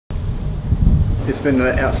It's been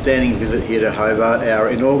an outstanding visit here to Hobart, our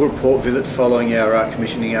inaugural port visit following our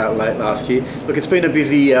commissioning late last year. Look, it's been a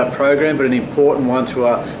busy program, but an important one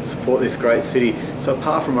to support this great city. So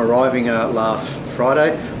apart from arriving last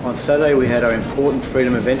Friday, on Saturday we had our important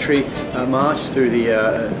Freedom of Entry march through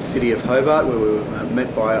the city of Hobart, where we were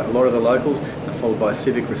met by a lot of the locals, followed by a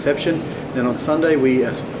civic reception. Then on Sunday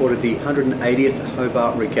we supported the 180th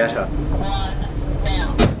Hobart Regatta.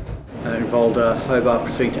 Involved Hobart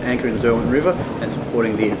proceeding to anchor in the Derwent River and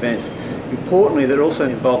supporting the events. Importantly, that also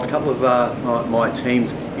involved a couple of my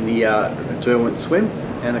teams in the Derwent Swim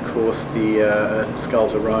and of course the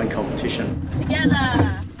sculls of rowing competition.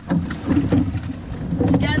 Together!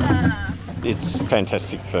 Together! It's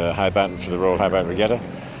fantastic for Hobart and for the Royal Hobart Regatta.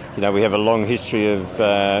 You know, we have a long history of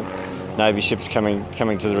Navy ships coming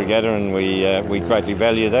to the regatta, and we greatly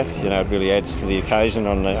value that. You know, it really adds to the occasion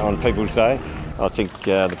on People's Day. I think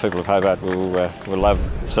the people of Hobart will love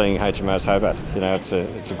seeing HMAS Hobart. You know, it's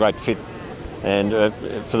a great fit, and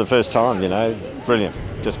for the first time, you know, brilliant,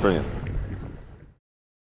 just brilliant.